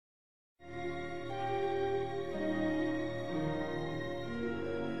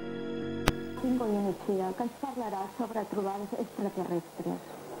Goyonec, que ens parlarà sobre trobades extraterrestres.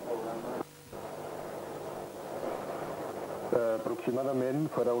 Aproximadament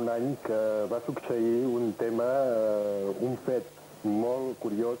farà un any que va succeir un tema, un fet molt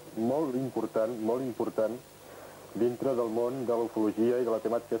curiós, molt important dintre del món de l'ufologia i de la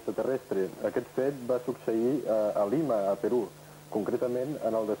temàtica extraterrestre. Aquest fet va succeir a Lima, a Perú, concretament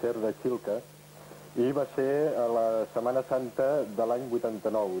en el desert de Chilca, i va ser a la Setmana Santa de l'any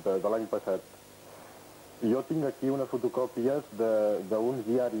 89, de l'any passat. Jo tinc aquí unes fotocòpies d'uns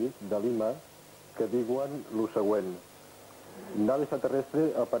diaris de Lima que diuen lo següent: nave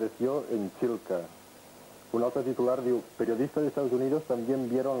extraterrestre apareció en Chilca. Un altre titular diu: periodistas de Estados Unidos también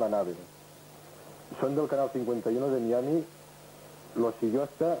vieron la nave. Son del canal 51 de Miami, lo siguió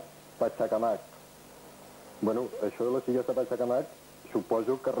hasta Pachacamac. Bueno, això de lo siguió hasta Pachacamac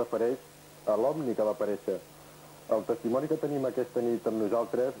suposo que es refereix a l'OVNI que va aparèixer. El testimoni que tenim aquesta nit amb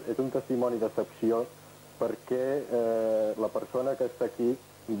nosaltres és un testimoni d'excepció perquè la persona que està aquí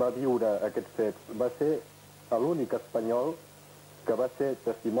va viure aquests fets. Va ser l'únic espanyol que va ser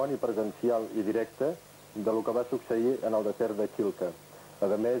testimoni presencial i directe de lo que va succeir en el desert de Chilca. A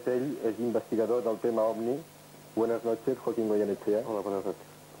més, ell és investigador del tema OVNI. Buenas noches, J Goyonec. Hola, buenas noches.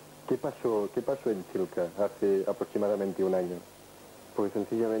 ¿Qué pasó en Chilca hace aproximadamente un año? Pues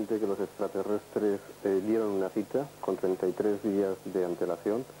sencillamente que los extraterrestres dieron una cita con 33 días de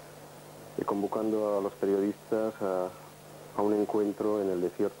antelación, convocando a los periodistas a un encuentro en el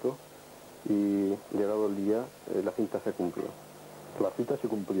desierto, y llegado el día la cita se cumplió. La cita se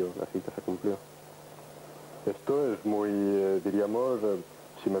cumplió. La cita se cumplió. Esto es muy, diríamos,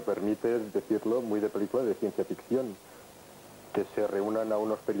 si me permites decirlo, muy de película de ciencia ficción. Que se reúnan a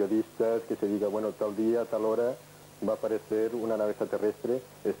unos periodistas, que se diga, bueno, tal día, tal hora va a aparecer una nave extraterrestre.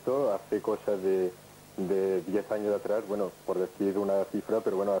 Esto hace cosa de 10 años atrás, bueno, por decir una cifra,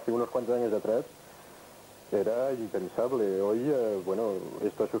 pero bueno, hace unos cuantos años atrás era impensable. Hoy, bueno,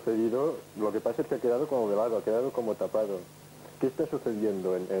 esto ha sucedido, lo que pasa es que ha quedado como velado, ha quedado como tapado. ¿Qué está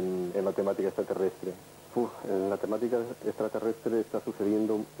sucediendo en la temática extraterrestre? En la temática extraterrestre está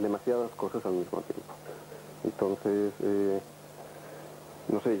sucediendo demasiadas cosas al mismo tiempo. Entonces,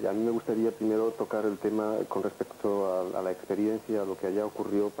 no sé, a mí me gustaría primero tocar el tema con respecto a la experiencia, a lo que haya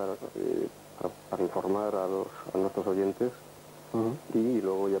ocurrido para informar a nuestros oyentes, y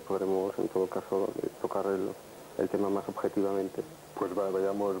luego ya podremos, en todo caso, tocar el tema más objetivamente. Pues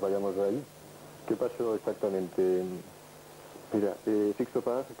vayamos a él. ¿Qué pasó exactamente? Mira, Sixto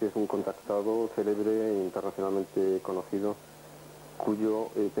Paz, que es un contactado célebre e internacionalmente conocido, cuyo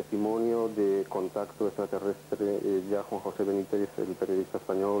testimonio de contacto extraterrestre ya Juan José Benítez, el periodista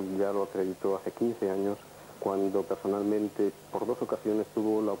español, ya lo acreditó hace 15 años, cuando personalmente, por 2 ocasiones,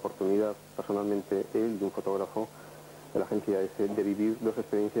 tuvo la oportunidad, personalmente él y un fotógrafo de la agencia EOC, de vivir 2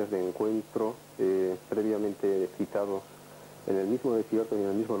 experiencias de encuentro previamente citados en el mismo desierto y en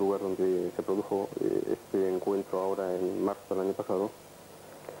el mismo lugar donde se produjo este encuentro ahora en marzo del año pasado.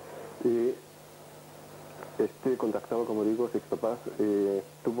 Este contactado, como digo, Sixto Paz,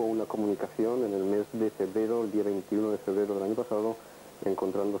 tuvo una comunicación en el mes de febrero, el día 21 de febrero del año pasado,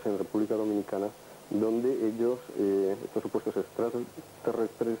 encontrándose en República Dominicana, donde ellos, estos supuestos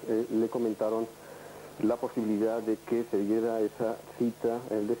extraterrestres, le comentaron la posibilidad de que se diera esa cita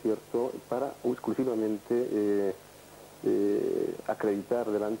en el desierto para exclusivamente acreditar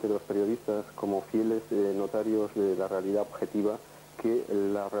delante de los periodistas como fieles notarios de la realidad objetiva, que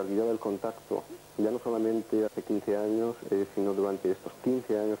la realidad del contacto, ya no solamente hace 15 años, sino durante estos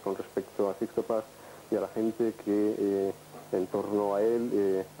 15 años con respecto a Sixto Paz y a la gente que en torno a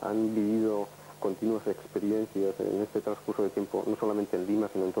él han vivido continuas experiencias en este transcurso de tiempo, no solamente en Lima,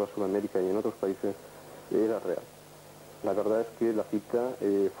 sino en toda Sudamérica y en otros países, era real. La verdad es que la cita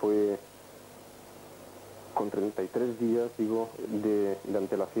fue con 33 días, digo, de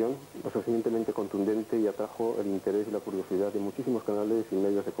antelación, lo suficientemente contundente, y atrajo el interés y la curiosidad de muchísimos canales y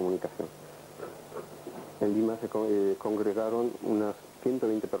medios de comunicación. En Lima se congregaron unas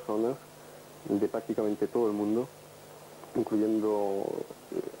 120 personas de prácticamente todo el mundo, incluyendo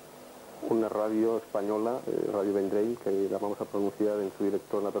una radio española, Radio Vendrell, que la vamos a pronunciar en su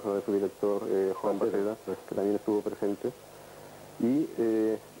director, la persona de su director, Juan Paseda, que también estuvo presente. Y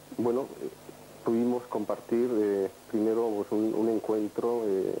bueno, pudimos compartir primero pues, un encuentro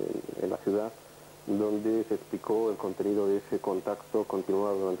en la ciudad, donde se explicó el contenido de ese contacto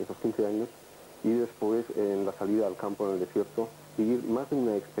continuado durante esos 15 años, y después en la salida al campo en el desierto, vivir más de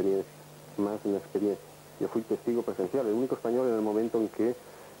una experiencia. Yo fui testigo presencial, el único español en el momento en que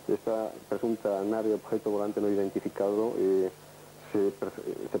esta presunta nave objeto volante no identificado se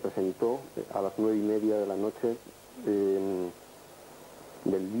presentó a las 9:30 de la noche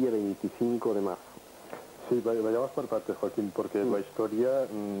del día 25 de marzo. Sí, vayamos por partes, Joaquín, porque la historia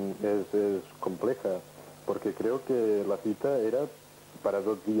es compleja, porque creo que la cita era para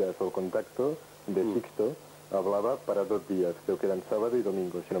 2 días, o el contacto de Sixto hablaba para 2 días, creo que eran sábado y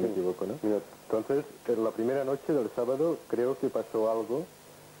domingo, si no me equivoco, ¿no? Mira. Entonces, en la primera noche del sábado creo que pasó algo,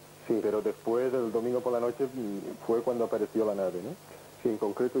 pero después del domingo por la noche fue cuando apareció la nave, ¿no? Sí, en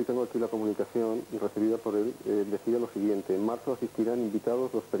concreto, y tengo aquí la comunicación recibida por él, decía lo siguiente: en marzo asistirán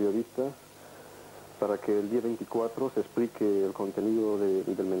invitados los periodistas para que el día 24 se explique el contenido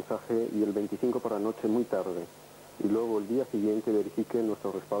del mensaje y el 25 por la noche muy tarde, y luego el día siguiente verifique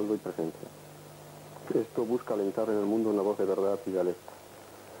nuestro respaldo y presencia. Esto busca alentar en el mundo una voz de verdad y de alerta.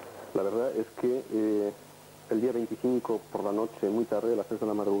 La verdad es que el día 25 por la noche, muy tarde, a las 3 de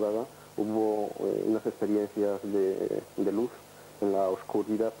la madrugada, hubo unas experiencias de luz en la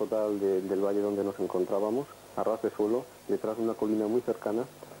oscuridad total del valle donde nos encontrábamos, a ras de suelo, detrás de una colina muy cercana.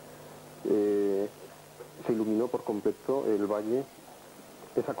 Se iluminó por completo el valle.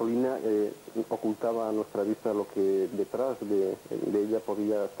 Esa colina ocultaba a nuestra vista lo que detrás de ella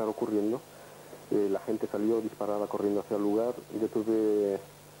podía estar ocurriendo. La gente salió disparada corriendo hacia el lugar. Yo tuve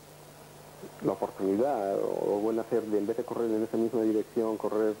la oportunidad o buen hacer de, en vez de correr en esa misma dirección,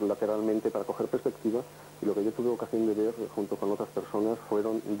 correr lateralmente para coger perspectiva, y lo que yo tuve ocasión de ver junto con otras personas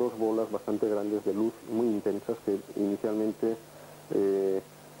fueron 2 bolas bastante grandes de luz muy intensas que inicialmente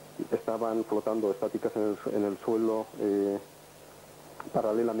estaban flotando estáticas en el suelo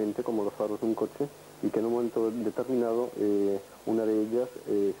paralelamente como los faros de un coche, y que en un momento determinado una de ellas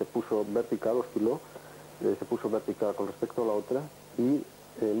se puso vertical, osciló, se puso vertical con respecto a la otra, y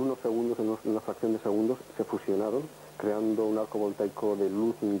en unos segundos, en una fracción de segundos, se fusionaron, creando un arco voltaico de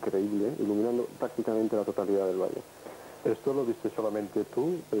luz increíble, iluminando prácticamente la totalidad del valle. ¿Esto lo viste solamente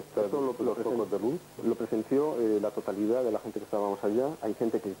tú? Esto los focos de luz? Lo presenció la totalidad de la gente que estábamos allá. Hay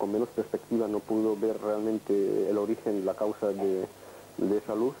gente que con menos perspectiva no pudo ver realmente el origen, la causa de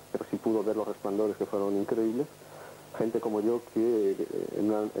esa luz, pero sí pudo ver los resplandores, que fueron increíbles. Gente como yo que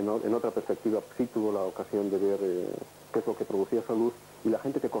en otra perspectiva sí tuvo la ocasión de ver qué es lo que producía esa luz, y la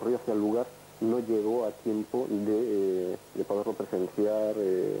gente que corrió hacia el lugar no llegó a tiempo de poderlo presenciar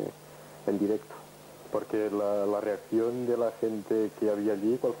en directo. Porque la reacción de la gente que había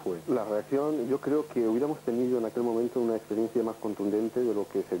allí, ¿cuál fue? La reacción, yo creo que hubiéramos tenido en aquel momento una experiencia más contundente de lo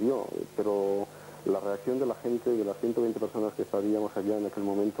que se dio, pero la reacción de la gente, de las 120 personas que estaríamos allá en aquel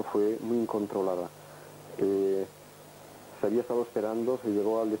momento, fue muy incontrolada. Se había estado esperando, se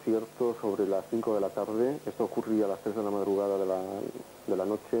llegó al desierto sobre las 5 de la tarde, esto ocurría a las 3 de la madrugada de la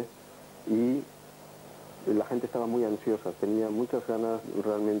noche, y la gente estaba muy ansiosa, tenía muchas ganas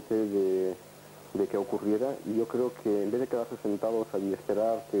realmente de que ocurriera, y yo creo que en vez de quedarse sentados y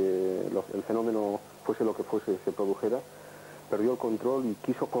esperar que el fenómeno fuese lo que fuese, se produjera, perdió el control y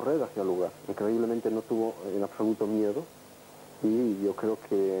quiso correr hacia el lugar. Increíblemente no tuvo en absoluto miedo, y yo creo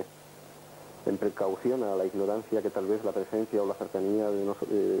que en precaución a la ignorancia que tal vez la presencia o la cercanía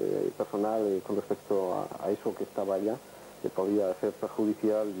personal con respecto a eso que estaba allá podía ser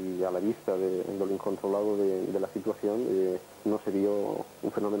perjudicial, y a la vista de lo incontrolado de la situación no se vio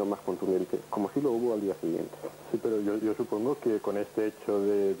un fenómeno más contundente, como sí lo hubo al día siguiente. Sí, pero yo supongo que con este hecho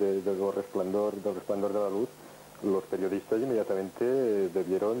del resplandor de la luz, los periodistas inmediatamente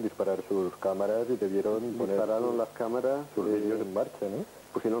debieron disparar sus cámaras y debieron poner las cámaras, sus vídeos en marcha, ¿no?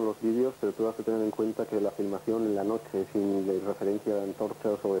 Pusieron los vídeos, pero tú has de tener en cuenta que la filmación en la noche sin referencia de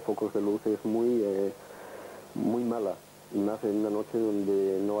antorchas o de focos de luz es muy mala, y más en una noche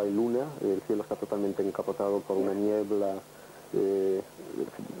donde no hay luna, el cielo está totalmente encapotado por una niebla que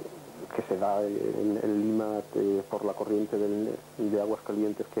se da en Lima por la corriente de aguas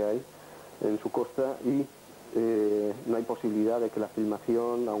calientes que hay en su costa, y no hay posibilidad de que la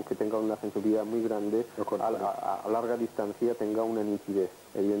filmación, aunque tenga una sensibilidad muy grande, a larga distancia tenga una nitidez.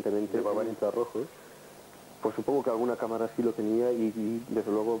 Evidentemente ¿Llevaban infrarrojos? Pues supongo que alguna cámara sí lo tenía, y desde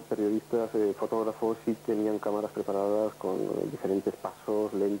luego periodistas, fotógrafos sí tenían cámaras preparadas con diferentes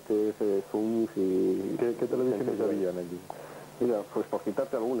pasos, lentes, zooms y... ¿Qué televisiones habían allí? Mira, pues por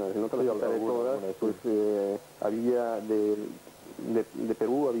citarte algunas, no te las citaré todas, pues había de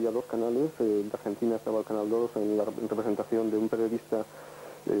Perú había 2 canales, de Argentina estaba el canal 2 en representación de un periodista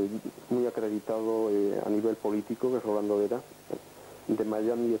muy acreditado a nivel político, que es Rolando Vera. De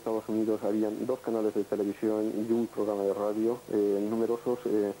Miami, Estados Unidos, habían 2 canales de televisión y un programa de radio, numerosos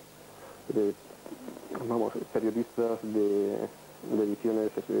periodistas de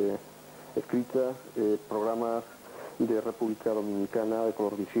ediciones escritas, programas de República Dominicana, de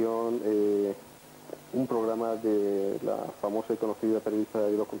Colorvisión, un programa de la famosa y conocida periodista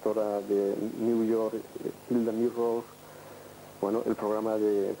y locutora de New York, Hilda Mirrors, Bueno, el programa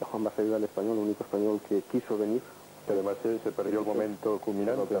de Juan Baselga, el español, el único español que quiso venir. Que además se perdió el momento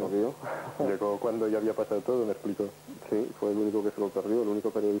culminante, ¿no? Llegó cuando ya había pasado todo, me explico. Sí, fue el único que se lo perdió, el único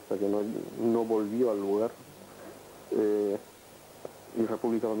periodista que no volvió al lugar. Y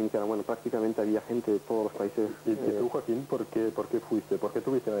República Dominicana, bueno, prácticamente había gente de todos los países. ¿Y tú, Joaquín, por qué fuiste? ¿Por qué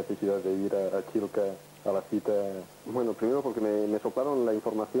tuviste la necesidad de ir a Chilca a la cita? Bueno, primero porque me soplaron la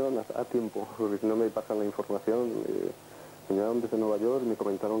información a tiempo, porque si no me pasan la información, me llamaron desde Nueva York y me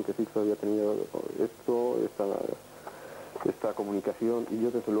comentaron que Sixto había tenido esta comunicación, y yo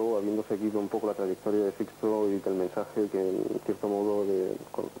desde luego, habiendo seguido un poco la trayectoria de Sixto y del mensaje que en cierto modo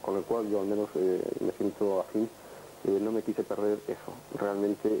con el cual yo al menos me siento afín, no me quise perder eso.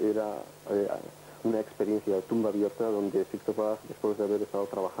 Realmente era una experiencia de tumba abierta donde Sixto Paz, después de haber estado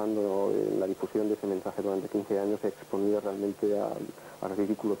trabajando en la difusión de ese mensaje durante 15 años, se exponía realmente al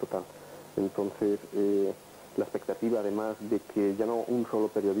ridículo total. Entonces, la expectativa, además de que ya no un solo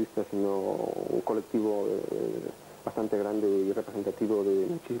periodista, sino un colectivo bastante grande y representativo de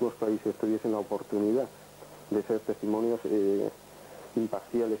muchísimos países tuviesen la oportunidad de ser testimonios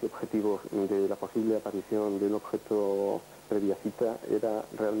imparciales y objetivos de la posible aparición de un objeto previa cita, era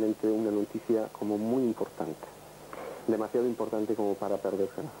realmente una noticia como muy importante, demasiado importante como para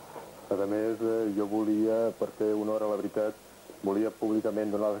perdérsela. A més, jo volia, per fer honor a la veritat, volia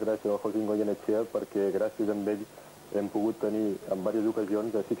públicament donar les gràcies al J Goyonec perquè gràcies a ell hem pogut tenir en diverses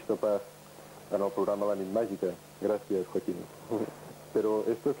ocasions a Sixto Paz en el programa La Nit Màgica. Gracias, Joaquín. Pero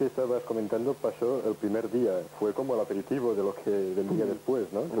esto que estabas comentando pasó el primer día, fue como el aperitivo de lo que vendría después,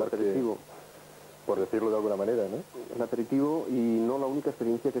 ¿no? El aperitivo. Por decirlo de alguna manera, ¿no? El aperitivo, y no la única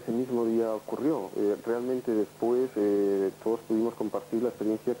experiencia que ese mismo día ocurrió. Realmente después todos pudimos compartir la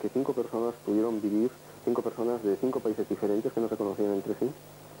experiencia que 5 personas pudieron vivir, 5 personas de 5 países diferentes que no se conocían entre sí,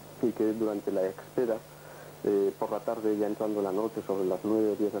 y que durante la espera, por la tarde, ya entrando la noche, sobre las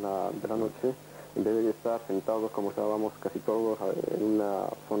 9 o 10 de la noche, en vez de estar sentados como estábamos casi todos en una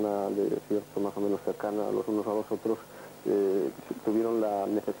zona de desierto más o menos cercana los unos a los otros, tuvieron la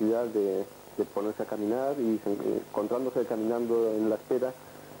necesidad de ponerse a caminar y encontrándose caminando en la espera,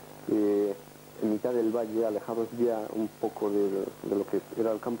 en mitad del valle, alejados ya un poco de lo que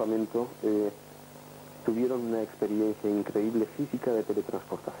era el campamento, tuvieron una experiencia increíble física de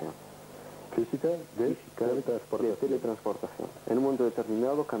teletransportación. Física de teletransportación. En un momento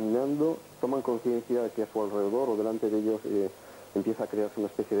determinado, caminando, toman conciencia de que a su alrededor o delante de ellos empieza a crearse una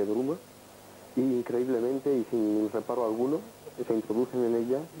especie de bruma, y increíblemente y sin reparo alguno se introducen en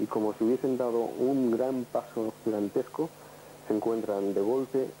ella, y como si hubiesen dado un gran paso gigantesco, se encuentran de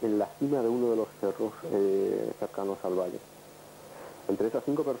golpe en la cima de uno de los cerros cercanos al valle. Entre esas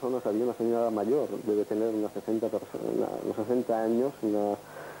 5 personas había una señora mayor, debe tener unos 60 años, una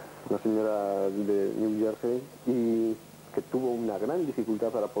señora de New Jersey, y que tuvo una gran dificultad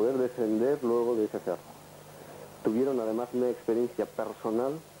para poder descender luego de ese cerro. Tuvieron además una experiencia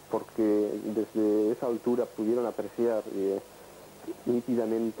personal, porque desde esa altura pudieron apreciar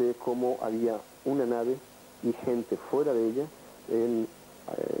nítidamente cómo había una nave y gente fuera de ella en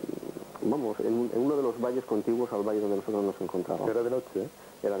uno de los valles contiguos al valle donde nosotros nos encontrábamos. ¿Era de noche?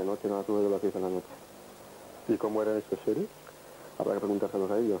 Era de noche, eran las 9 de las 10 de la noche. ¿Y cómo eran estos seres? Habrá que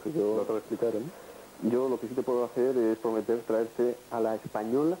preguntárselos a ellos. ¿No te lo explicaron? Yo lo que sí te puedo hacer es prometer traerte a la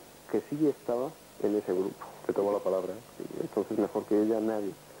española que sí estaba en ese grupo. Te tomo la palabra. Entonces, mejor que ella,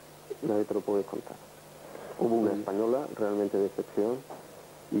 nadie te lo puede contar. Hubo una española realmente de excepción,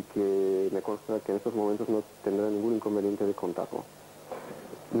 y que me consta que en estos momentos no tendrá ningún inconveniente de contarlo.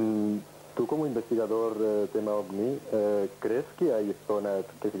 Tú, como investigador tema OVNI, ¿crees que hay zonas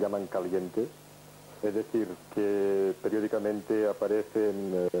que se llaman calientes? Es decir, que periódicamente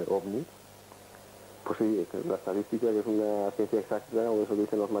aparecen OVNIs. Pues sí, la estadística, que es una ciencia exacta, o eso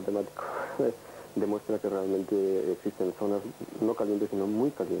dicen los matemáticos, demuestra que realmente existen zonas no calientes, sino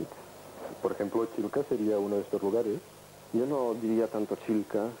muy calientes. Por ejemplo, Chilca sería uno de estos lugares. Yo no diría tanto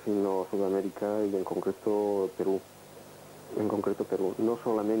Chilca, sino Sudamérica, y en concreto Perú. No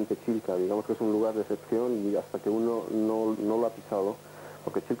solamente Chilca, digamos que es un lugar de excepción, y hasta que uno no lo ha pisado,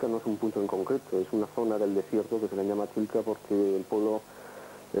 porque Chilca no es un punto en concreto, es una zona del desierto que se le llama Chilca porque el pueblo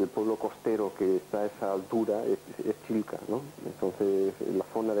costero que está a esa altura es Chilca, ¿no? Entonces la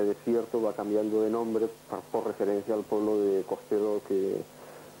zona de desierto va cambiando de nombre por referencia al pueblo de costero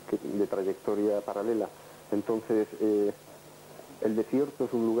de trayectoria paralela. Entonces el desierto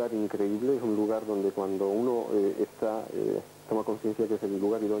es un lugar increíble, es un lugar donde cuando uno toma conciencia que es el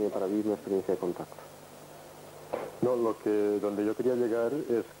lugar idóneo para vivir una experiencia de contacto. No, donde yo quería llegar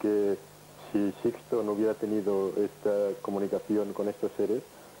es que si Sixto no hubiera tenido esta comunicación con estos seres,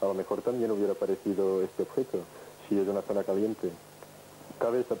 a lo mejor también hubiera aparecido este objeto. si es una zona caliente.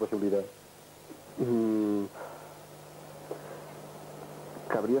 ¿Cabe esta posibilidad?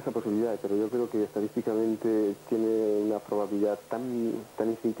 Cabría esa posibilidad, pero yo creo que estadísticamente tiene una probabilidad tan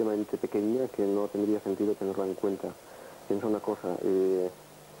infinitamente pequeña que no tendría sentido tenerla en cuenta. Piensa una cosa,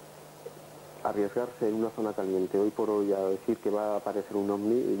 arriesgarse en una zona caliente hoy por hoy a decir que va a aparecer un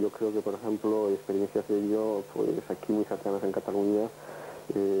OVNI, yo creo que, por ejemplo, experiencias de ello, pues aquí muy cercanas en Cataluña,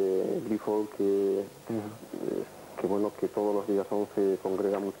 Grifol, que bueno, que todos los días 11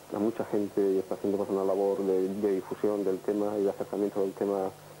 congrega a mucha gente y está haciendo pues una labor de difusión del tema y de acercamiento del tema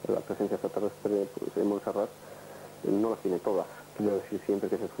de la presencia extraterrestre pues, en Montserrat, no las tiene todas. Quiero decir, siempre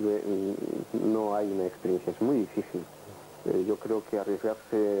que se sube no hay una experiencia, es muy difícil. Yo creo que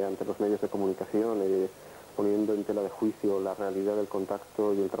arriesgarse ante los medios de comunicación, poniendo en tela de juicio la realidad del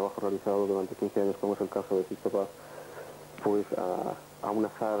contacto y el trabajo realizado durante 15 años, como es el caso de Sisto Paz, pues a un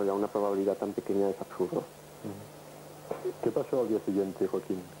azar, a una probabilidad tan pequeña es absurdo. ¿Qué pasó al día siguiente,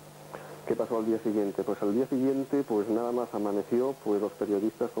 Joaquín? ¿Qué pasó al día siguiente? Pues al día siguiente, pues nada más amaneció, pues los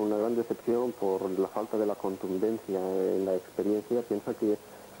periodistas con una gran decepción por la falta de la contundencia en la experiencia. Piensa que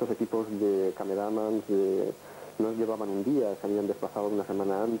estos equipos de cameramans no llevaban un día, se habían desplazado una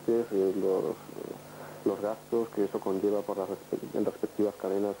semana antes, los gastos que eso conlleva por las respectivas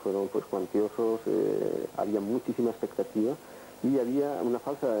cadenas fueron pues cuantiosos, había muchísima expectativa y había una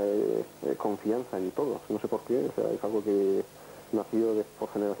falsa confianza en todos, no sé por qué, o sea, es algo que nació por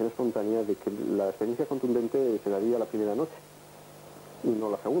generación espontánea de que la experiencia contundente se daría la primera noche y no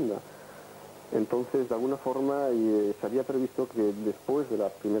la segunda. Entonces, de alguna forma, se había previsto que después de la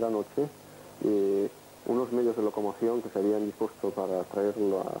primera noche, unos medios de locomoción que se habían dispuesto para traer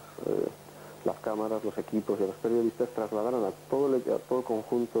las cámaras, los equipos y a los periodistas trasladaran a todo el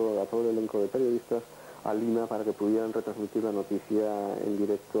conjunto, a todo el elenco de periodistas a Lima para que pudieran retransmitir la noticia en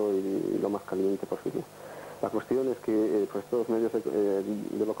directo y lo más caliente posible. La cuestión es que pues, estos medios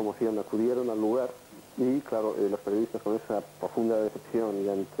de locomoción acudieron al lugar y, claro, los periodistas con esa profunda decepción y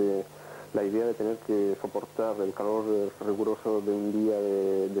ante la idea de tener que soportar el calor riguroso de un día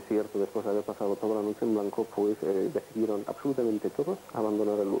de desierto después de haber pasado toda la noche en blanco, pues decidieron absolutamente todos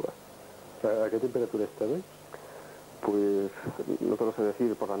abandonar el lugar. ¿A qué temperatura estabais? Pues no te lo sé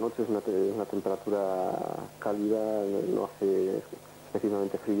decir, por la noche es una temperatura cálida, no hace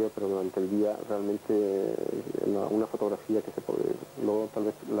excesivamente frío, pero durante el día realmente una fotografía que se puede, luego tal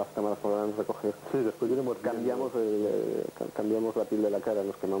vez las cámaras podrán recoger. Sí, después iremos cambiamos la piel de la cara,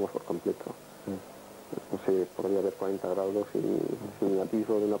 nos quemamos por completo. No sé, podría haber 40 grados sin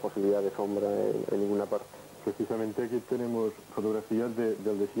aviso de una posibilidad de sombra en ninguna parte. Precisamente aquí tenemos fotografías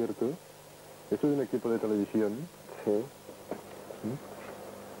del desierto. Esto es un equipo de televisión. Sí.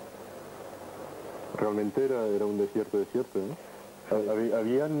 Realmente era un desierto, ¿no?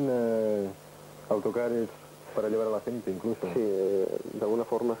 Habían autocares para llevar a la gente incluso. Sí, de alguna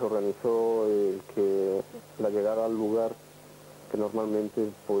forma se organizó que la llegada al lugar que normalmente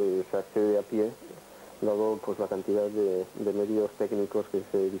pues, se accede a pie, luego pues la cantidad de medios técnicos que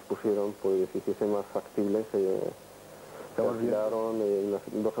se dispusieron pues hiciese más factible, se alquilaron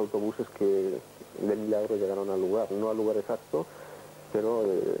dos autobuses que de milagro llegaron al lugar, no al lugar exacto, pero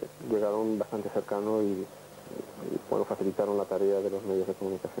llegaron bastante cercano y bueno, facilitaron la tarea de los medios de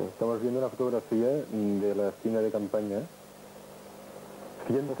comunicación. Estamos viendo una fotografía de la esquina de campaña.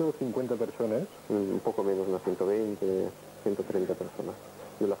 150 personas. Un poco menos, unas 120, 130 personas,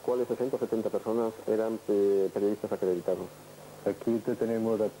 de las cuales 60 o 70 personas eran periodistas acreditados. Aquí te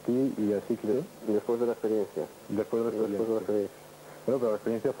tenemos a ti y así creo. Después de la experiencia. Después de la experiencia. Bueno, pero la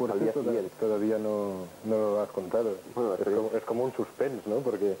experiencia fuerte todavía no lo has contado. Bueno, es como un suspense, ¿no?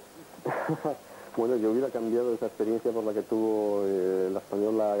 Porque... Bueno, yo hubiera cambiado esa experiencia por la que tuvo la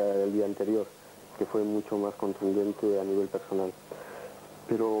española el día anterior, que fue mucho más contundente a nivel personal.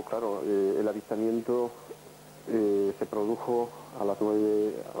 Pero claro, el avistamiento se produjo a las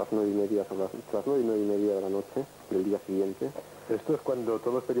 9:30, tras 9:30 de la noche del día siguiente. Esto es cuando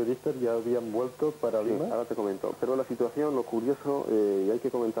todos los periodistas ya habían vuelto para Lima. Sí, ahora te comento. Pero la situación, lo curioso, y hay que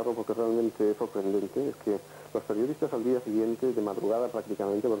comentarlo porque realmente es sorprendente, es que los periodistas al día siguiente, de madrugada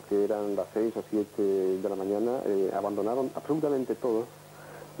prácticamente, porque eran las 6 o 7 de la mañana, abandonaron absolutamente todos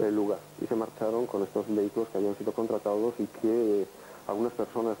el lugar y se marcharon con estos vehículos que habían sido contratados y que algunas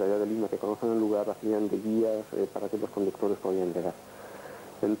personas de allá de Lima que conocen el lugar hacían de guías para que los conductores podían llegar.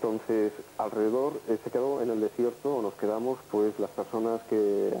 Entonces, alrededor se quedó en el desierto, o nos quedamos, pues las personas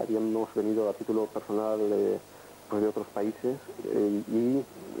que habíamos venido a título personal pues, de otros países y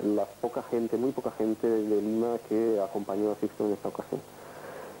la muy poca gente de Lima que acompañó a Sixto en esta ocasión.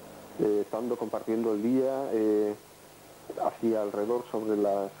 Estando compartiendo el día, hacia alrededor sobre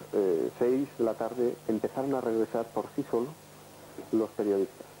las 6 de la tarde, empezaron a regresar por sí solos los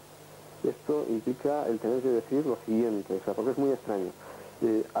periodistas. Esto implica el tener que decir lo siguiente, o sea, porque es muy extraño.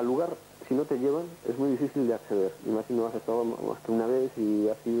 Al lugar, si no te llevan, es muy difícil de acceder. Imagino, has estado más que una vez y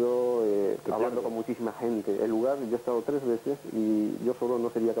has ido hablando con muchísima gente. El lugar, yo he estado 3 veces y yo solo no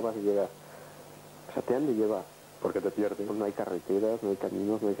sería capaz de llegar. O sea, te han de llevar. Porque te pierdes. Pues no hay carreteras, no hay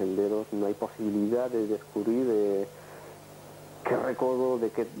caminos, no hay senderos, no hay posibilidad de descubrir qué recodo,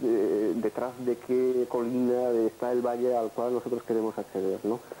 detrás de qué colina está el valle al cual nosotros queremos acceder,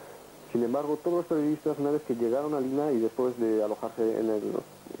 ¿no? Sin embargo, todos los periodistas, una vez que llegaron a Lima y después de alojarse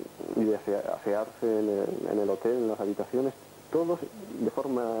y de asearse en el hotel, en las habitaciones, todos de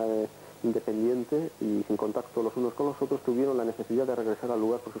forma independiente y sin contacto los unos con los otros tuvieron la necesidad de regresar al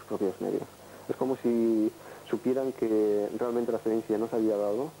lugar por sus propios medios. Es como si supieran que realmente la experiencia no se había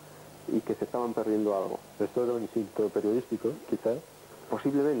dado y que se estaban perdiendo algo. ¿Esto era un instinto periodístico, quizás?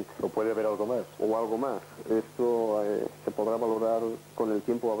 Posiblemente. ¿O puede haber algo más? O algo más. Esto se podrá valorar con el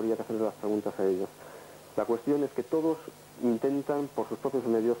tiempo, habría que hacer las preguntas a ellos. La cuestión es que todos intentan por sus propios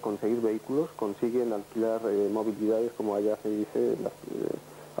medios conseguir vehículos, consiguen alquilar movilidades, como allá se dice,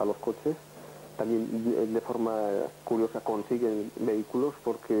 a los coches. También de forma curiosa consiguen vehículos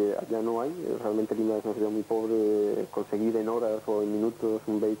porque allá no hay. Realmente Lima es una ciudad muy pobre, conseguir en horas o en minutos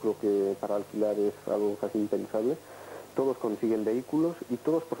un vehículo que para alquilar es algo casi impensable. Todos consiguen vehículos y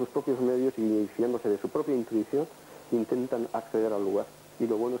todos por sus propios medios y fiándose de su propia intuición intentan acceder al lugar. Y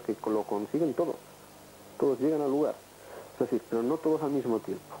lo bueno es que lo consiguen todos. Todos llegan al lugar. Es decir, pero no todos al mismo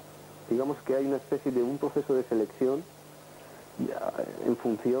tiempo. Digamos que hay una especie de un proceso de selección en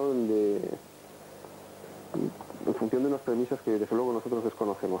función de unas premisas que desde luego nosotros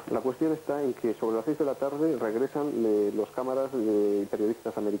desconocemos. La cuestión está en que sobre las 6 de la tarde regresan los cámaras de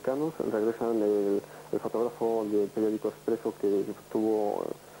periodistas americanos, regresan el fotógrafo del periódico Expreso que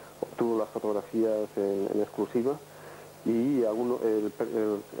obtuvo las fotografías en exclusiva y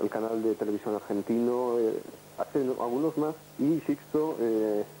el canal de televisión argentino, algunos más, y Sixto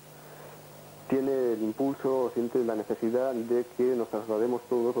tiene el impulso, siente la necesidad de que nos traslademos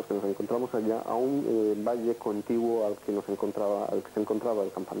todos los que nos encontramos allá a un valle contiguo al que se encontraba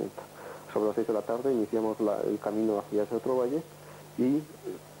el campamento. Sobre las 6 de la tarde iniciamos el camino hacia ese otro valle y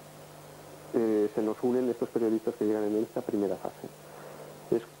se nos unen estos periodistas que llegan en esta primera fase.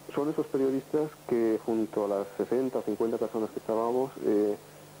 Son esos periodistas que junto a las 60 o 50 personas que estábamos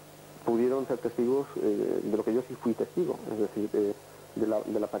pudieron ser testigos de lo que yo sí fui testigo, es decir, de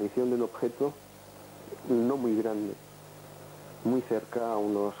la aparición de un objeto no muy grande, muy cerca, a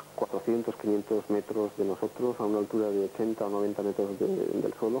unos 400, 500 metros de nosotros, a una altura de 80 o 90 metros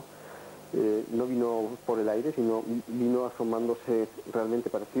del suelo. No vino por el aire, sino vino asomándose, realmente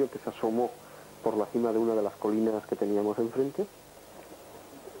pareció que se asomó por la cima de una de las colinas que teníamos enfrente.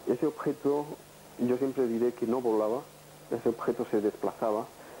 Ese objeto, yo siempre diré que no volaba, ese objeto se desplazaba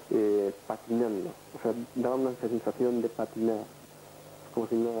patinando, o sea, daba una sensación de patinar, como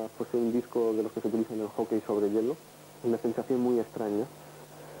si fuese un disco de los que se utilizan en el hockey sobre hielo, una sensación muy extraña.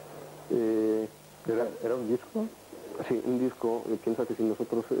 ¿Era un disco? Sí, un disco. Piensa que si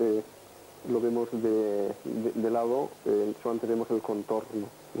nosotros lo vemos de lado, solamente vemos el contorno,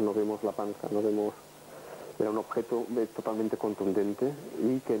 no vemos la panza, no vemos... Era un objeto totalmente contundente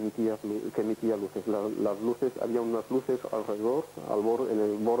y que emitía luces. Las luces, había unas luces alrededor, en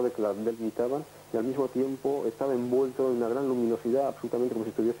el borde que las delimitaban, y al mismo tiempo estaba envuelto en una gran luminosidad, absolutamente como si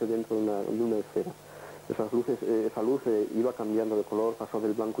estuviese dentro de una esfera. Esa luz iba cambiando de color, pasó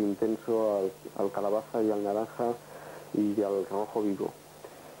del blanco intenso al calabaza y al naranja y al rojo vivo.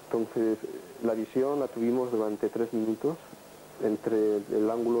 Entonces, la visión la tuvimos durante 3 minutos, entre el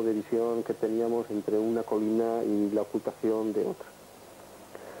ángulo de visión que teníamos entre una colina y la ocultación de otra.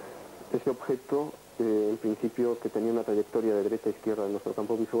 Ese objeto, en principio, que tenía una trayectoria de derecha a izquierda en nuestro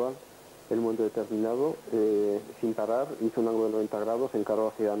campo visual, en un momento determinado, sin parar, hizo un ángulo de 90 grados, encaró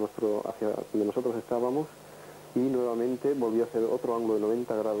hacia donde nosotros estábamos y nuevamente volvió a hacer otro ángulo de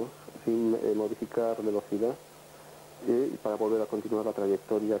 90 grados sin modificar velocidad para volver a continuar la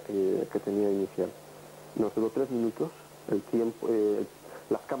trayectoria que tenía inicial. Nos duró 3 minutos. El tiempo,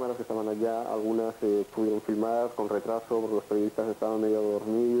 las cámaras que estaban allá, algunas pudieron filmar con retraso porque los periodistas estaban medio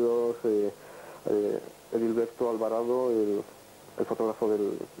dormidos. Edilberto Alvarado, el fotógrafo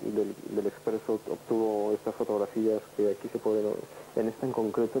del Expreso, obtuvo estas fotografías que aquí se pueden, en esta en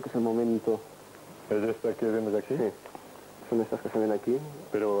concreto, que es el momento. ¿Es esta que vemos aquí? Sí, son estas que se ven aquí.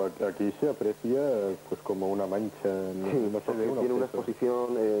 Pero aquí se aprecia pues como una mancha, no se ve tiene una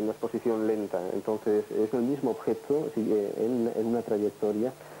exposición lenta, entonces es el mismo objeto, sigue en una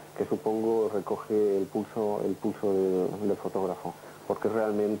trayectoria que supongo recoge el pulso del fotógrafo, porque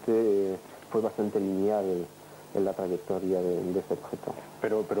realmente fue bastante lineal en la trayectoria de este objeto.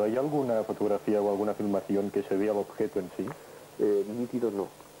 Pero ¿hay alguna fotografía o alguna filmación que se vea el objeto en sí? Nítido no.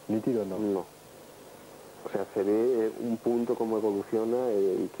 ¿Nítido no? No. O sea, se ve un punto cómo evoluciona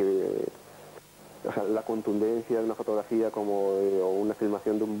y que... O sea, la contundencia de una fotografía o una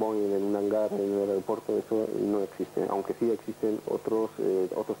filmación de un Boeing en un hangar en el aeropuerto, eso no existe. Aunque sí existen otros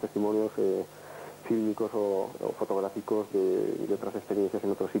testimonios fílmicos o fotográficos de otras experiencias en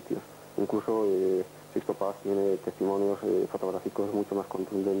otros sitios. Incluso Sixto Paz tiene testimonios fotográficos mucho más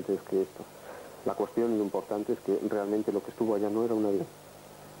contundentes que estos. La cuestión y lo importante es que realmente lo que estuvo allá no era un avión.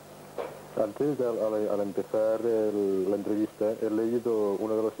 Antes, al empezar la entrevista, he leído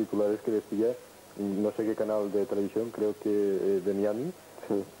uno de los titulares que decía, no sé qué canal de televisión, creo que de Miami,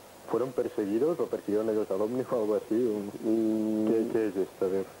 Sí. ¿fueron perseguidos o persiguieron ellos al OVNI o algo así? ¿Qué es esto? A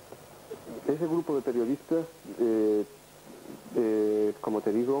ver. Ese grupo de periodistas, como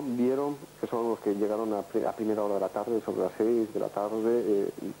te digo, vieron que son los que llegaron a primera hora de la tarde, sobre las 6 de la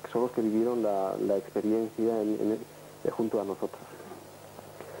tarde, son los que vivieron la experiencia junto a nosotros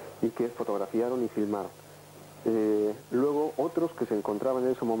y que fotografiaron y filmaron. Luego otros que se encontraban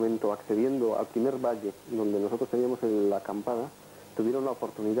en ese momento accediendo al primer valle donde nosotros teníamos la acampada, tuvieron la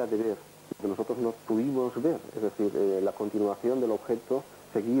oportunidad de ver lo que nosotros no pudimos ver, es decir, la continuación del objeto,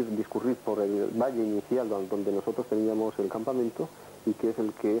 discurrir por el valle inicial donde nosotros teníamos el campamento y que es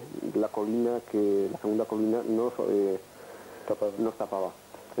la segunda colina nos tapaba.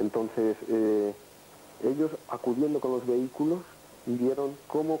 Entonces ellos acudiendo con los vehículos vieron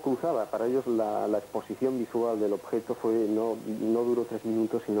cómo cruzaba. Para ellos la exposición visual del objeto no duró 3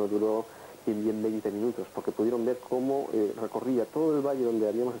 minutos, sino duró bien 20 minutos, porque pudieron ver cómo recorría todo el valle donde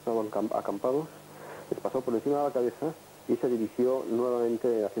habíamos estado acampados, les pasó por encima de la cabeza y se dirigió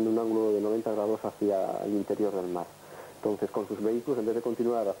nuevamente haciendo un ángulo de 90 grados hacia el interior del mar. Entonces, con sus vehículos, en vez de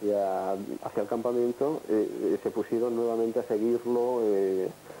continuar hacia el campamento, se pusieron nuevamente a seguirlo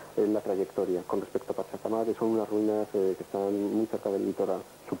en la trayectoria. Con respecto a Pachacamac, son unas ruinas que están muy cerca del litoral.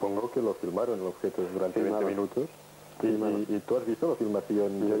 Supongo que lo filmaron el objeto durante 20 minutos. ¿Y tú has visto la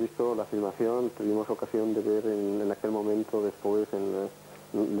filmación? Yo he visto la filmación, tuvimos ocasión de ver en aquel momento, después,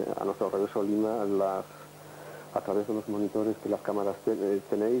 a nuestro regreso a Lima, a través de los monitores que las cámaras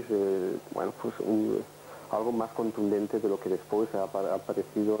tenéis, algo más contundente de lo que después ha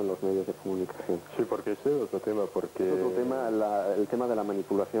aparecido en los medios de comunicación. Sí, porque ese es otro tema, porque... Es otro tema, el tema de la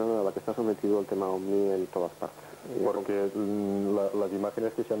manipulación a la que está sometido el tema OVNI en todas partes. Porque las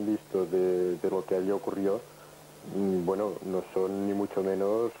imágenes que se han visto de lo que allí ocurrió, bueno, no son ni mucho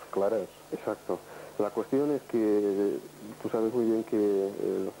menos claras. Exacto. La cuestión es que tú sabes muy bien que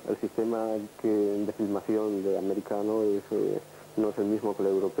el sistema de filmación de americano no es el mismo que el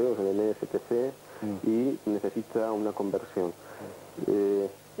europeo, es el NSTC, y necesita una conversión.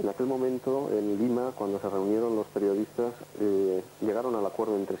 En aquel momento, en Lima, cuando se reunieron los periodistas, llegaron al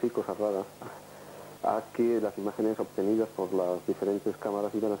acuerdo entre sí, cosas raras, a que las imágenes obtenidas por las diferentes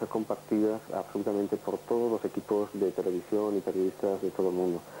cámaras iban a ser compartidas absolutamente por todos los equipos de televisión y periodistas de todo el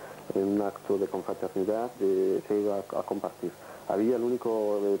mundo. En un acto de confraternidad se iba a compartir. Había el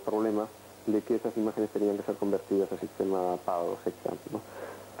único problema de que esas imágenes tenían que ser convertidas al sistema PAO, secta, ¿no?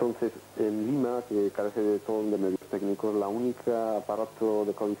 Entonces, en Lima, que carece de todo de medios técnicos, la única aparato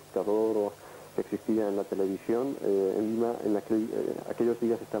decodificador que existía en la televisión, en Lima, aquellos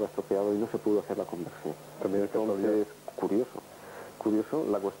días estaba estropeado y no se pudo hacer la conversión. Entonces, curioso,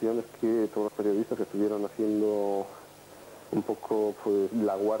 la cuestión es que todos los periodistas que estuvieron haciendo un poco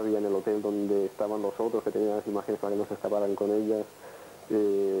la guardia en el hotel donde estaban los otros que tenían las imágenes para que no se escaparan con ellas,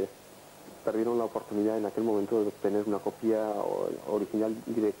 perdieron la oportunidad en aquel momento de obtener una copia original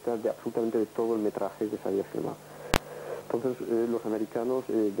directa de absolutamente de todo el metraje que se había filmado. Entonces los americanos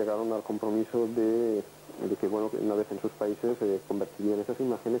llegaron al compromiso de que, bueno, una vez en sus países convertirían esas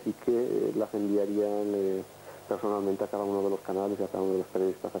imágenes y que las enviarían personalmente a cada uno de los canales y a cada uno de los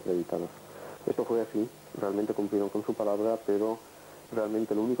periodistas acreditados. Esto fue así, realmente cumplieron con su palabra, pero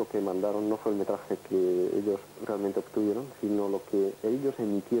realmente lo único que mandaron no fue el metraje que ellos realmente obtuvieron, sino lo que ellos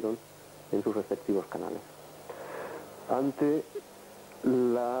emitieron en sus respectivos canales. Ante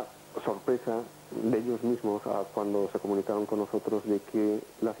la sorpresa de ellos mismos cuando se comunicaron con nosotros de que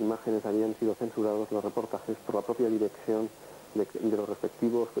las imágenes habían sido censuradas, los reportajes, por la propia dirección de los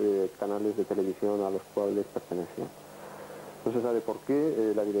respectivos canales de televisión a los cuales pertenecían. No se sabe por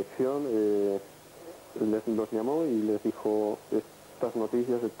qué la dirección los llamó y les dijo: estas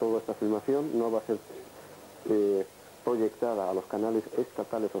noticias de toda esta filmación no va a ser proyectada a los canales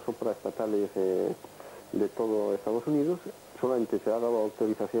estatales o supraestatales de todo Estados Unidos, solamente se ha dado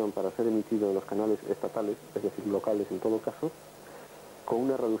autorización para ser emitido en los canales estatales, es decir, locales en todo caso, con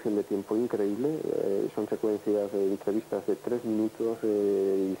una reducción de tiempo increíble. Son secuencias de entrevistas de 3 minutos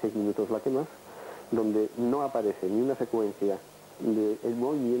y 6 minutos la que más, donde no aparece ni una secuencia del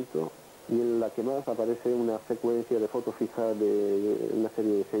movimiento y en la que más aparece una secuencia de foto fija de una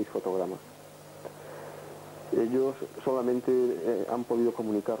serie de 6 fotogramas. Ellos solamente han podido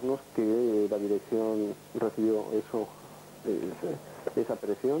comunicarnos que la dirección recibió esa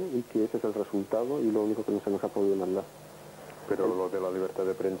presión y que ese es el resultado y lo único que no se nos ha podido mandar. Pero lo de la libertad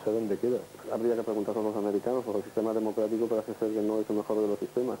de prensa, ¿dónde queda? Habría que preguntar a los americanos, porque el sistema democrático parece ser que no es el mejor de los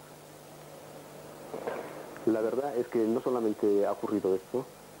sistemas. La verdad es que no solamente ha ocurrido esto,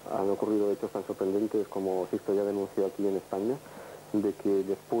 han ocurrido hechos tan sorprendentes como Sisto ya denunció aquí en España, de que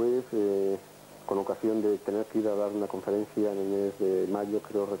después, con ocasión de tener que ir a dar una conferencia en el mes de mayo,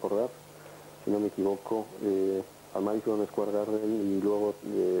 creo recordar, si no me equivoco, al Madison Square Garden y luego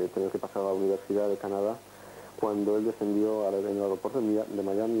tener que pasar a la Universidad de Canadá, cuando él descendió en el aeropuerto de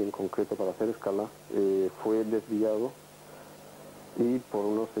Miami, en concreto para hacer escala, fue desviado y por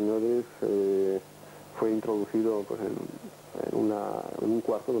unos señores fue introducido pues, en un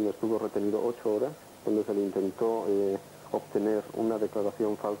cuarto donde estuvo retenido 8 horas, donde se le intentó obtener una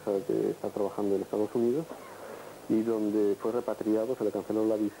declaración falsa de que está trabajando en Estados Unidos y donde fue repatriado, se le canceló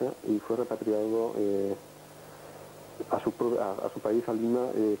la visa y fue repatriado a su país, a Lima,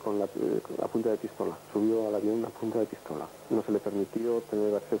 a punta de pistola. Subió al avión a punta de pistola. No se le permitió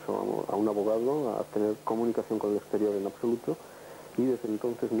tener acceso a un abogado, a tener comunicación con el exterior en absoluto, y desde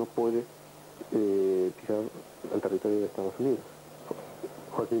entonces no puede pisar el territorio de Estados Unidos.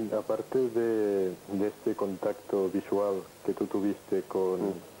 Joaquín, aparte de este contacto visual que tú tuviste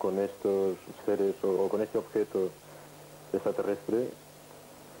con estos seres o con este objeto extraterrestre,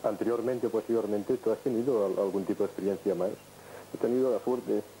 anteriormente o posteriormente, ¿tú has tenido algún tipo de experiencia más? He tenido la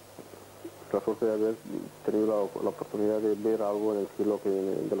suerte de haber tenido la oportunidad de ver algo en el cielo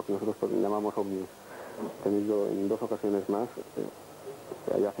de lo que nosotros llamamos OVNI. He tenido en 2 ocasiones más,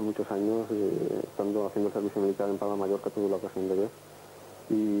 allá hace muchos años, estando haciendo el servicio militar en Palma Mallorca, tuve la ocasión de ver,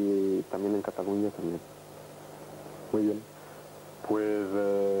 y también en Cataluña también. Muy bien.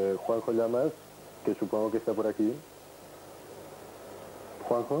 Pues Juanjo Llamas, que supongo que está por aquí.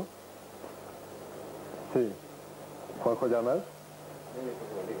 ¿Juanjo? Sí. ¿Juanjo Llamas?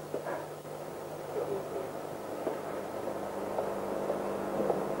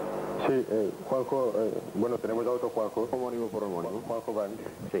 Sí, Juanjo, bueno, tenemos a otro Juanjo. Homònim o por homònim? Juanjo Van.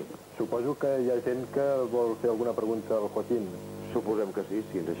 Sí. Suposo que hi ha gent que vol fer alguna pregunta al Joaquín. Suposem que sí,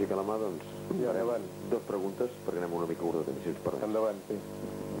 si ens aixeca la mà, doncs Endavant. 2 preguntes, perquè anem una mica curt de temps, si ens permets. Endavant, sí.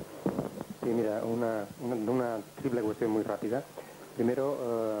 Sí, mira, una triple cuestión muy rápida.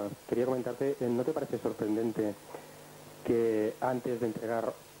 Primero, quería comentarte, ¿no te parece sorprendente que antes de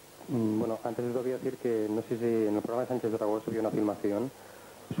entregar, antes de todo voy a decir que no sé si en el programa de Sánchez Dragó subió una filmación,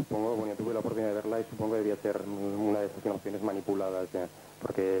 supongo, bueno, yo tuve la oportunidad de verla y supongo que debía ser una de esas filmaciones manipuladas ya,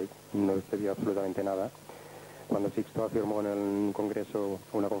 porque no se vio absolutamente nada. Cuando Sixto afirmó en el Congreso,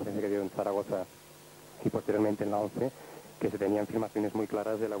 una conferencia que dio en Zaragoza y posteriormente en la ONCE, que se tenían filmaciones muy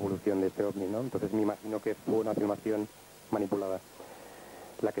claras de la evolución de este OVNI, ¿no? Entonces me imagino que fue una filmación manipulada,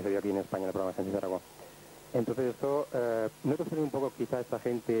 la que se vio aquí en España en el programa de Sánchez Dragó. Entonces esto, ¿no te suena un poco quizá esta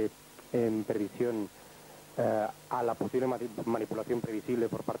gente en previsión a la posible manipulación previsible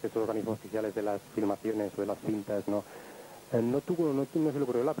por parte de estos organismos oficiales de las filmaciones o de las cintas, ¿no? ¿No se le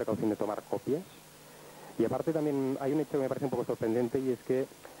ocurrió la precaución de tomar copias? Y aparte también hay un hecho que me parece un poco sorprendente, y es que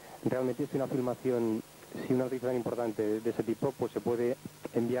realmente si una filmación, si una noticia tan importante de ese tipo, pues se puede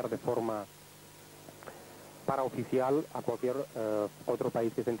enviar de forma paraoficial a cualquier otro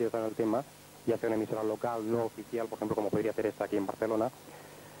país que esté interesado en el tema, ya sea una emisora local, no oficial, por ejemplo, como podría ser esta aquí en Barcelona,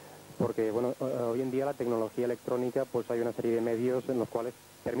 porque bueno, hoy en día la tecnología electrónica, pues hay una serie de medios en los cuales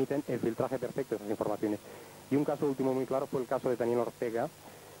permiten el filtraje perfecto de esas informaciones. Y un caso último muy claro fue el caso de Daniel Ortega,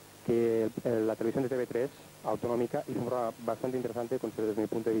 que la televisión de TV3 autonómica hizo un programa bastante interesante, desde mi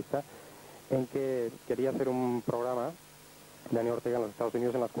punto de vista, en que quería hacer un programa, Daniel Ortega, en los Estados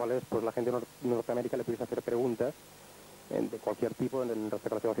Unidos, en las cuales pues la gente de Norteamérica le pudiese hacer preguntas de cualquier tipo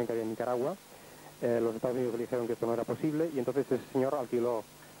respecto a la situación que había en Nicaragua. Los Estados Unidos le dijeron que esto no era posible, y entonces ese señor alquiló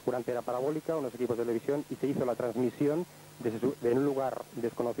una antena parabólica, unos equipos de televisión, y se hizo la transmisión de un lugar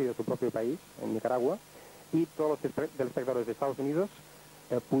desconocido de su propio país, en Nicaragua, y todos los telespectadores de Estados Unidos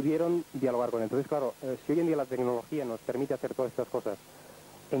pudieron dialogar con él. Entonces, claro, si hoy en día la tecnología nos permite hacer todas estas cosas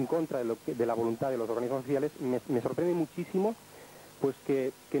en contra de la voluntad de los organismos oficiales, me sorprende muchísimo pues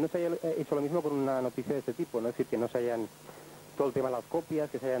que no se haya hecho lo mismo con una noticia de este tipo, ¿no? Es decir, que no se hayan, todo el tema de las copias,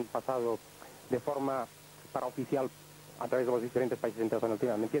 que se hayan pasado de forma paraoficial a través de los diferentes países enteros en el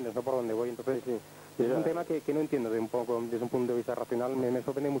tema, ¿me entiendes? ¿No? Por dónde voy, entonces es un tema que no entiendo desde un punto de vista racional, me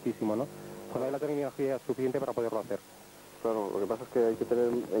sorprende muchísimo, ¿no? Cuando hay la tecnología suficiente para poderlo hacer. Claro, lo que pasa es que hay que tener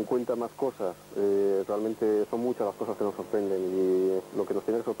en cuenta más cosas. Realmente son muchas las cosas que nos sorprenden y lo que nos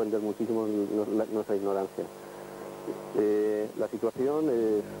tiene que sorprender muchísimo es nuestra ignorancia. La situación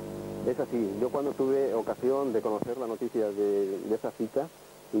es así. Yo cuando tuve ocasión de conocer la noticia de esa cita,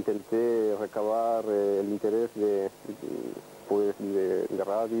 intenté recabar el interés de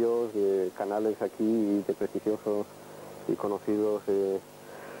radios, de canales aquí y de prestigiosos y conocidos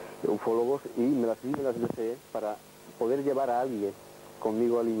ufólogos, y me las deseé para poder llevar a alguien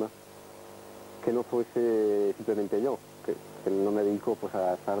conmigo a Lima que no fuese simplemente yo, que no me dedico pues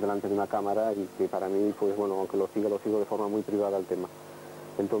a estar delante de una cámara y que para mí, pues bueno, aunque lo sigo de forma muy privada al tema.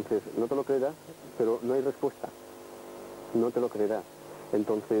 Entonces, no te lo creerás, pero no hay respuesta, no te lo creerás.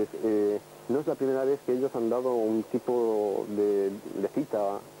 Entonces, no es la primera vez que ellos han dado un tipo de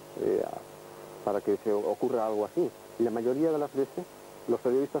cita para que se ocurra algo así. Y la mayoría de las veces los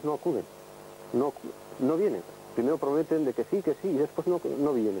periodistas no acuden, no vienen. Primero prometen de que sí, y después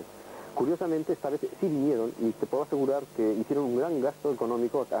no vienen. Curiosamente, esta vez sí vinieron y te puedo asegurar que hicieron un gran gasto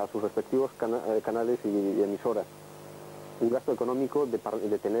económico a sus respectivos canales y emisoras. Un gasto económico de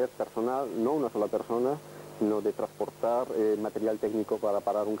tener personal, no una sola persona, sino de transportar material técnico para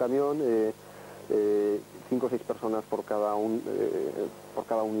parar un camión, 5 o 6 personas por cada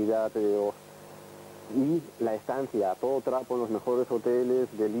unidad, y la estancia a todo trapo en los mejores hoteles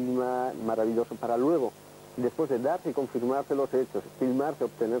de Lima, maravilloso, para luego, después de darse y confirmarse los hechos, filmarse,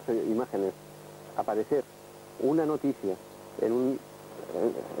 obtenerse imágenes, aparecer una noticia en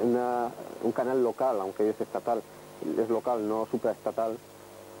un canal local, aunque es estatal, es local, no supraestatal,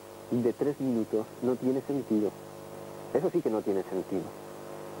 de 3 minutos, no tiene sentido. Eso sí que no tiene sentido.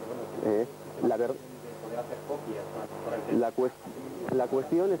 La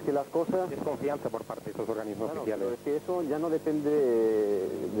cuestión es que las cosas... Es confianza por parte de estos organismos oficiales. Pero es que eso ya no depende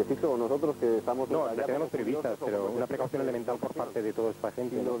de Fixo o nosotros que estamos... No, ya tenemos periodistas, pero una precaución elemental por parte de toda esta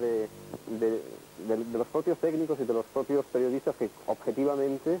gente. Sino de los propios técnicos y de los propios periodistas que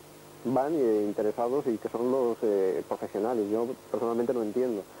objetivamente van interesados y que son los profesionales. Yo personalmente no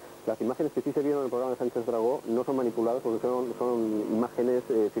entiendo. Las imágenes que sí se vieron en el programa de Sánchez Dragó no son manipuladas porque son imágenes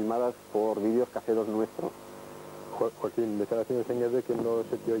filmadas por vídeos caseros nuestros. Joaquín, me están haciendo señas de que no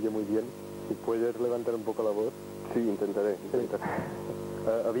se te oye muy bien. Si puedes levantar un poco la voz. Sí, intentaré.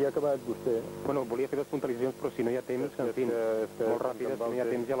 Havia acabat vostè. Bueno, volia fer 2 puntualitzacions, però si no hi ha temps, en fi, molt ràpides, si no hi ha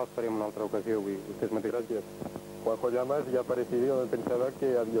temps ja les farem en una altra ocasió, vostès mateixos. Gracias. Juanjo Llamas ya ha aparecido, pensaba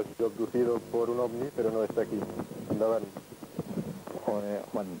que había sido abducido por un OVNI, pero no está aquí. Andaban.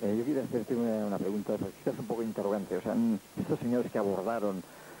 Juan, yo quería hacerte una pregunta, quizás un poco interrogante. O sea, estos señores que abordaron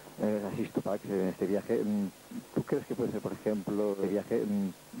las Histopax en este viaje, ¿tú crees que puede ser, por ejemplo,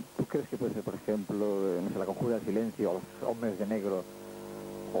 no sé, la Conjura del Silencio, o los Hombres de Negro,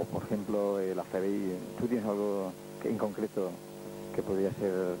 o por ejemplo la FBI? ¿Tú tienes algo en concreto que podría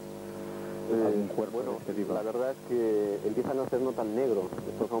ser algún cuerpo de este tipo? La verdad es que empiezan a ser no tan negros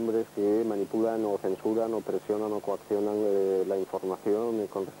estos hombres que manipulan o censuran o presionan o coaccionan la información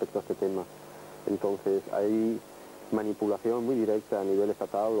con respecto a este tema. Entonces hay manipulación muy directa a nivel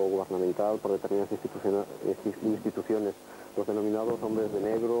estatal o gubernamental por determinadas instituciones. Los denominados hombres de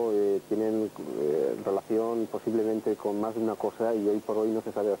negro tienen relación posiblemente con más de una cosa y hoy por hoy no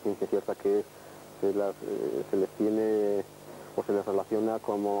se sabe a ciencia cierta que se les tiene o se les relaciona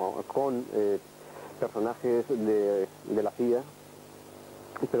con personajes de la CIA,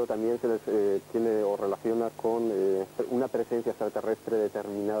 pero también se les tiene o relaciona con una presencia extraterrestre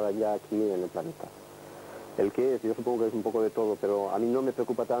determinada ya aquí en el planeta. El qué es, yo supongo que es un poco de todo, pero a mí no me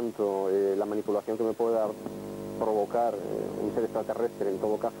preocupa tanto la manipulación que me pueda provocar un ser extraterrestre en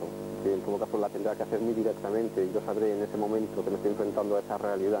todo caso, que en todo caso la tendrá que hacer muy directamente y yo sabré en ese momento que me estoy enfrentando a esa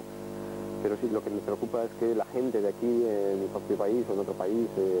realidad. Pero sí, lo que me preocupa es que la gente de aquí, en mi propio país o en otro país,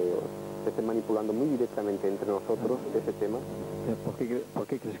 se esté manipulando muy directamente entre nosotros ese tema. ¿Por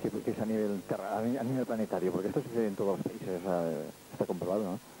qué crees que es a nivel planetario? Porque esto sucede en todos los países, está comprobado,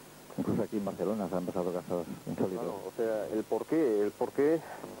 ¿no? Incluso aquí en Barcelona se han pasado casos insólitos. Claro, o sea, el porqué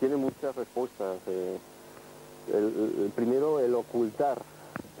tiene muchas respuestas. Primero, el ocultar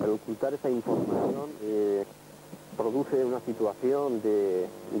esa información produce una situación de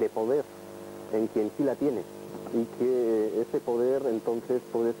poder en quien sí la tiene y que ese poder entonces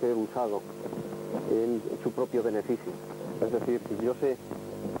puede ser usado en su propio beneficio. Es decir,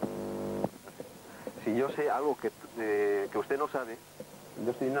 si yo sé algo que usted no sabe,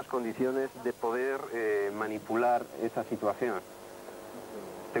 yo estoy en unas condiciones de poder manipular esa situación.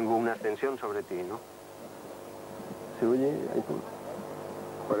 Tengo una ascensión sobre ti, ¿no? ¿Se oye?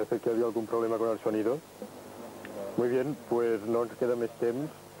 Parece que había algún problema con el sonido. Muy bien, pues no nos queda más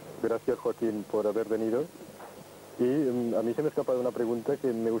temps. Gracias, Joaquín, por haber venido. Y a mí se me ha escapado una pregunta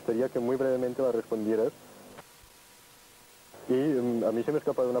que me gustaría que muy brevemente la respondieras.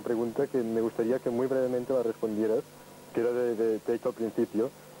 Que era te he hecho al principio.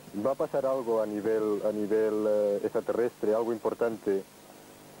 ¿Va a pasar algo a nivel extraterrestre, algo importante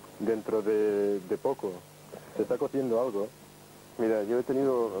dentro de poco? ¿Se está cociendo algo? Mira, yo he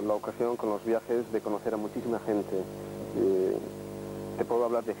tenido la ocasión con los viajes de conocer a muchísima gente. Te puedo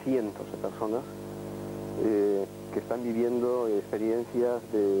hablar de cientos de personas que están viviendo experiencias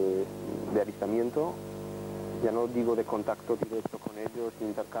de avistamiento. Ya no digo de contacto directo con ellos,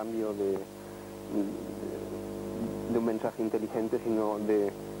 intercambio de un mensaje inteligente, sino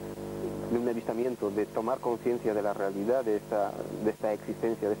de un avistamiento, de tomar conciencia de la realidad de esta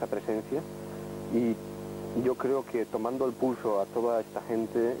existencia, de esta presencia. Y yo creo que tomando el pulso a toda esta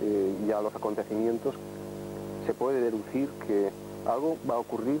gente y a los acontecimientos, se puede deducir que algo va a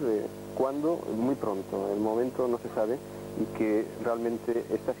ocurrir. ¿Cuándo? Muy pronto. El momento no se sabe, y que realmente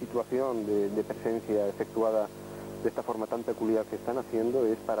esta situación de presencia efectuada de esta forma tan peculiar que están haciendo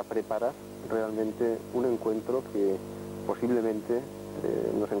es para preparar realmente un encuentro que posiblemente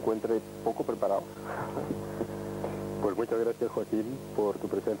nos encuentre poco preparados. Pues muchas gracias, Joaquín, por tu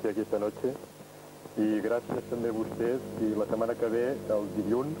presencia aquí esta noche. I gràcies també a vostès, i la setmana que ve, el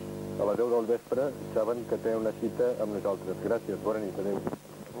dilluns, a les 10 del vespre, saben que té una cita amb nosaltres. Gràcies, bona nit, adeu.